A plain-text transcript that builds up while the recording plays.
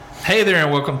Hey there,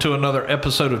 and welcome to another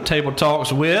episode of Table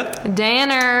Talks with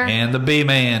Danner and the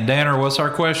B-Man. Danner, what's our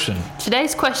question?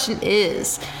 Today's question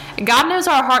is, God knows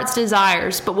our heart's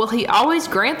desires, but will He always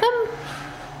grant them?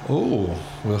 Oh,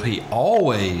 will He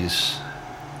always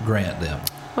grant them?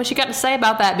 What you got to say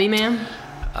about that, B-Man?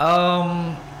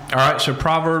 All right, so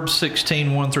Proverbs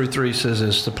 16, 1 through 3 says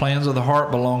this: the plans of the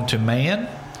heart belong to man,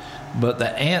 but the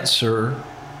answer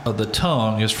of the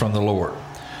tongue is from the Lord.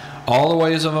 All the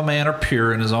ways of a man are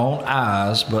pure in his own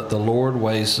eyes, but the Lord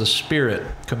weighs the spirit.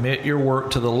 Commit your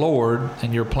work to the Lord,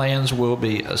 and your plans will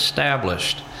be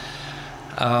established.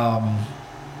 I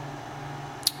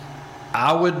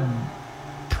would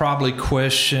probably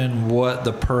question what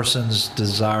the person's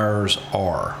desires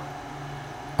are.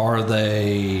 Are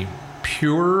they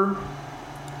pure?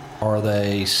 Are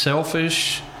they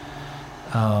selfish?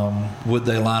 Would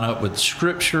they line up with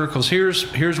Scripture? Because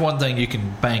here's one thing you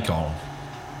can bank on.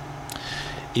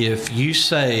 If you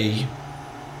say,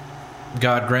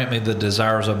 God grant me the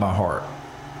desires of my heart,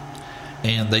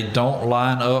 and they don't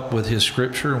line up with His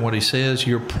Scripture and what He says,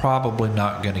 you're probably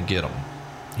not going to get them.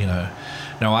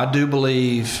 Now, I do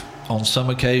believe on some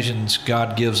occasions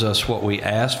God gives us what we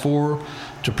ask for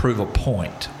to prove a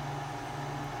point.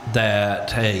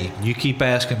 That, hey, you keep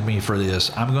asking me for this,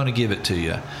 I'm going to give it to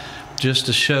you, just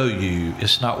to show you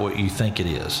it's not what you think it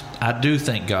is. I do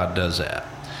think God does that.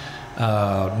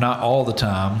 Not all the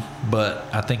time, but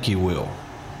I think He will.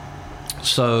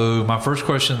 So my first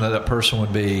question to that person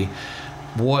would be,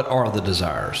 what are the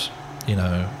desires?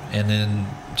 And then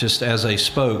just as they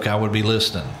spoke, I would be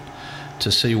listening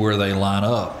to see where they line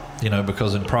up.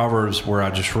 Because in Proverbs, where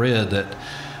I just read that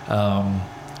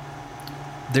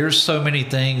there's so many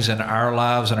things in our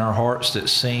lives and our hearts that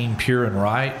seem pure and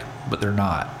right, but they're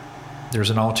not. There's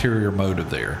an ulterior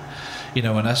motive there.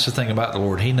 And that's the thing about the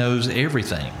Lord. He knows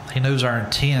everything. He knows our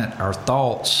intent, our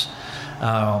thoughts.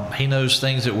 He knows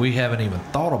things that we haven't even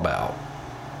thought about.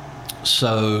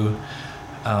 So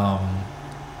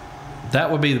that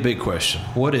would be the big question.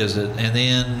 What is it? And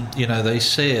then, they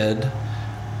said,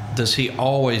 does He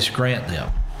always grant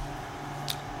them?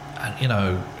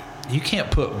 You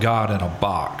can't put God in a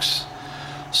box.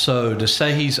 So to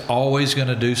say He's always going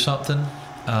to do something,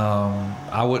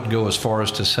 I wouldn't go as far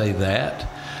as to say that.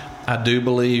 I do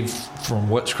believe from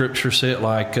what Scripture said,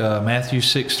 like Matthew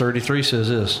 6:33 says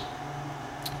this: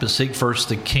 but seek first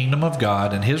the kingdom of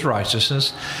God and His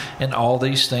righteousness, and all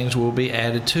these things will be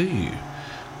added to you.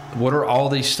 What are all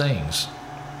these things?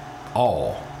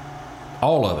 All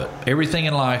of it. Everything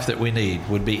in life that we need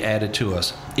would be added to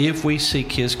us if we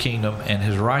seek His kingdom and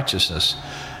His righteousness.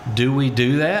 Do we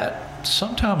do that?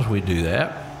 Sometimes we do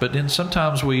that, but then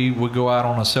sometimes we would go out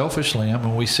on a selfish limb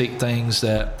and we seek things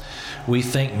that we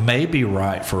think may be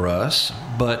right for us,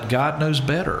 but God knows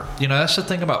better. That's the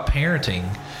thing about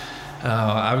parenting.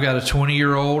 I've got a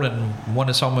 20-year-old and one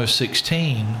that's almost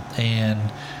 16, and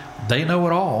they know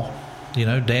it all.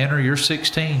 Danner, you're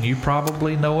 16. You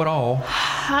probably know it all.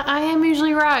 I am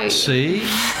usually right. See?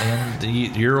 And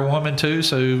you're a woman too,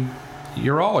 so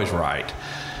you're always right.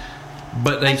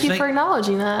 But they Thank you for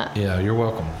acknowledging that. Yeah, you're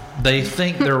welcome. They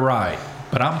think they're right,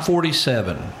 but I'm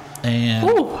 47, and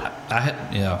Ooh. I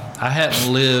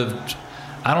hadn't lived.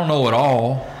 I don't know it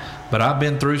all, but I've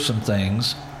been through some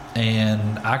things,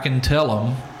 and I can tell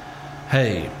them,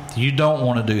 "Hey, you don't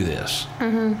want to do this.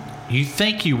 Mm-hmm. You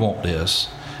think you want this,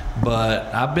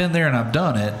 but I've been there and I've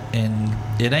done it, and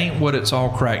it ain't what it's all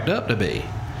cracked up to be."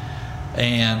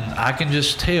 And I can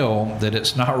just tell that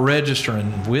it's not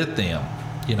registering with them.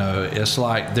 It's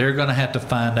like they're going to have to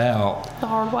find out The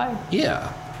hard way.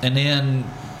 Yeah. And then,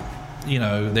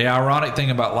 the ironic thing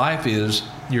about life is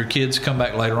your kids come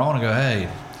back later on and go, hey,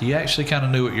 you actually kind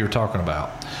of knew what you were talking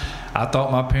about. I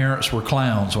thought my parents were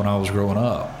clowns when I was growing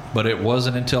up, but it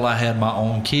wasn't until I had my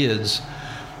own kids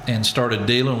and started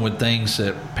dealing with things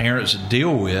that parents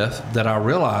deal with that I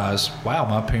realized, wow,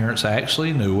 my parents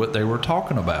actually knew what they were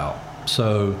talking about.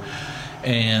 So,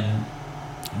 and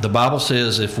the Bible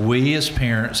says if we as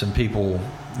parents and people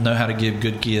know how to give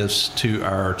good gifts to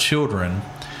our children,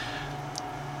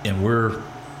 and we're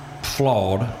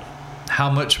flawed,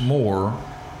 how much more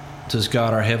does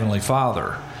God, our Heavenly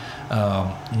Father,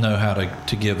 know how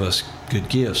to give us good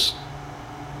gifts?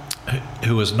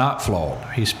 Who is not flawed.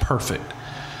 He's perfect.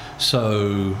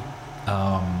 So,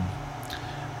 I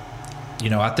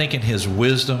think in His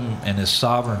wisdom and His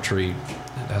sovereignty,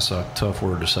 that's a tough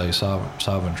word to say,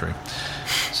 sovereignty.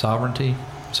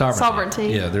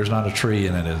 Yeah, there's not a tree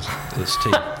in it. It's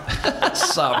T.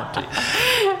 Sovereignty.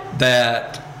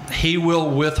 That He will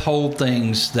withhold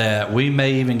things that we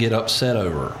may even get upset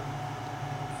over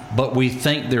but we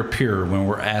think they're pure when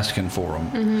we're asking for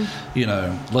them. You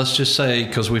know, let's just say,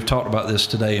 because we've talked about this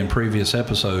today in previous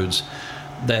episodes,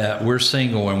 that we're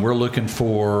single and we're looking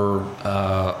for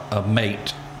a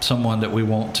mate, someone that we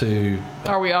want to.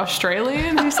 Are we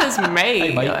Australian? Who says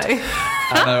mate? Hey, mate.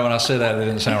 I know when I said that, it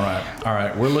didn't sound right. All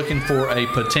right, we're looking for a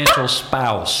potential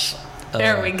spouse.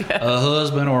 There we go. A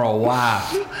husband or a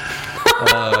wife.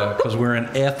 Because we're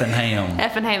in Effingham.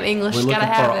 Effingham English, We're gotta looking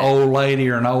for have an it. old lady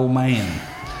or an old man.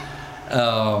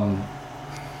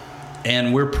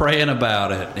 And we're praying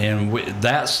about it. And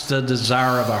that's the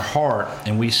desire of our heart.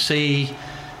 And we see,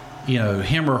 you know,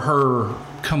 him or her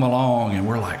come along and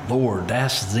we're like, Lord,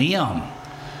 that's them.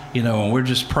 You know, and we're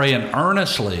just praying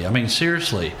earnestly. I mean,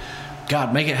 seriously,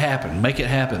 God, make it happen, make it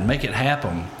happen, make it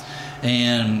happen.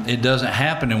 And it doesn't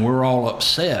happen and we're all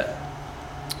upset.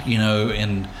 You know,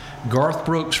 and Garth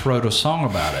Brooks wrote a song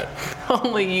about it.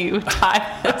 Only you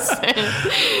type this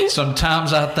in.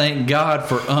 Sometimes I thank God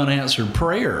for unanswered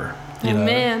prayer. You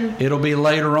Amen. know, it'll be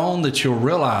later on that you'll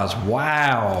realize,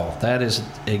 wow, that is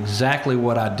exactly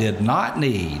what I did not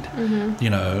need.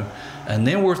 You know, and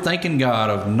then we're thanking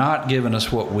God of not giving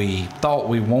us what we thought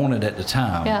we wanted at the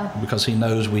time, because He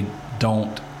knows we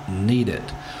don't need it.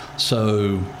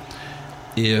 So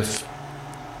if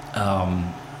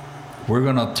we're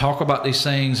going to talk about these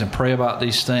things and pray about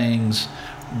these things,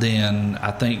 then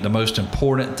I think the most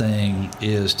important thing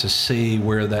is to see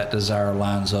where that desire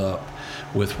lines up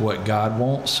with what God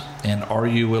wants. And are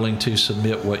you willing to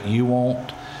submit what you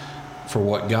want for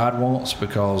what God wants?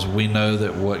 Because we know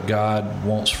that what God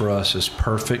wants for us is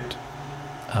perfect,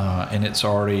 and it's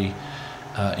already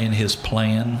in His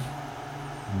plan.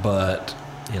 But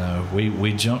you know,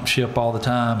 we jump ship all the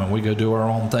time and we go do our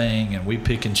own thing and we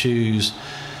pick and choose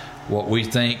what we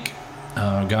think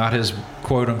God has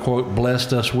quote unquote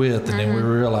blessed us with, and then we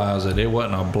realize that it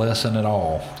wasn't a blessing at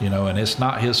all, you know, and it's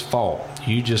not His fault.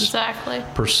 You just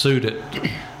pursued it,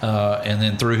 and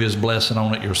then threw His blessing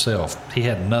on it yourself. He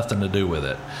had nothing to do with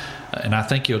it. And I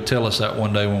think He'll tell us that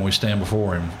one day when we stand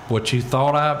before Him. What you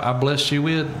thought I blessed you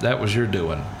with, that was your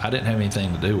doing. I didn't have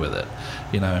anything to do with it,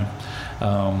 you know.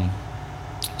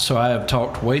 So I have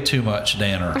talked way too much,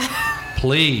 Danner.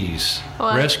 Please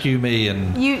rescue me.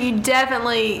 And you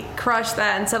definitely crushed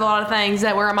that and said a lot of things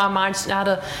that were in my mind, just how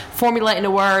to formulate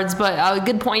into words. But a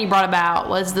good point you brought about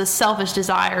was the selfish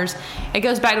desires. It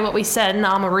goes back to what we said in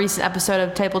a recent episode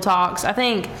of Table Talks. I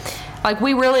think, like,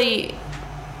 we really,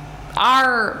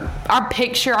 our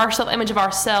picture, our self-image of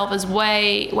ourselves is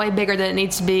way bigger than it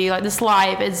needs to be. Like, this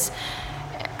life is,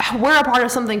 we're a part of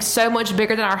something so much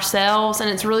bigger than ourselves, and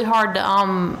it's really hard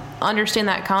to understand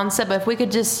that concept. But if we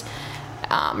could just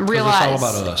realize it's all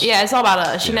about us. Yeah, it's all about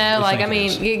us. You know, like, I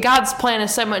mean, God's plan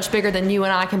is so much bigger than you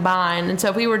and I combined. And so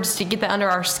if we were just to get that under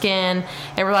our skin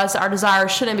and realize that our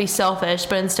desires shouldn't be selfish,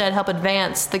 but instead help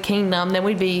advance the kingdom, then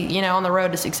we'd be, you know, on the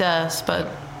road to success. But,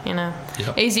 you know,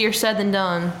 easier said than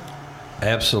done.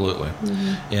 Absolutely.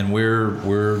 And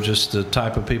we're just the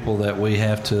type of people that we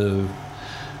have to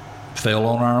fail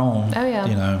on our own. Oh, yeah.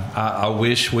 You know, I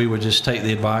wish we would just take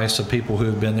the advice of people who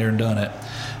have been there and done it,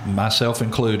 myself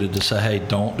included, to say, hey,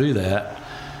 don't do that.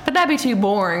 But that'd be too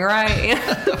boring, right?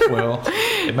 Well,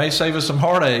 it may save us some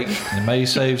heartache. It may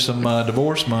save some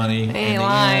divorce money in the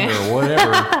end or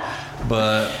whatever.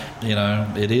 But, you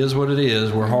know, it is what it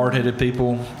is. We're hard-headed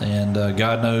people, and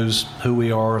God knows who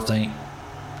we are. Thank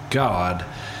God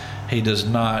He does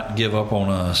not give up on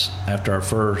us after our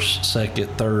first, second,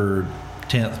 third,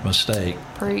 10th mistake.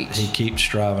 Preach. He keeps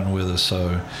striving with us,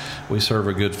 so we serve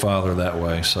a good Father that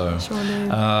way. So sure do.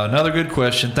 Another good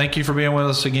question. Thank you for being with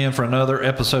us again for another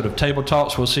episode of Table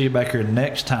Talks. We'll see you back here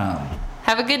next time.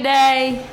 Have a good day.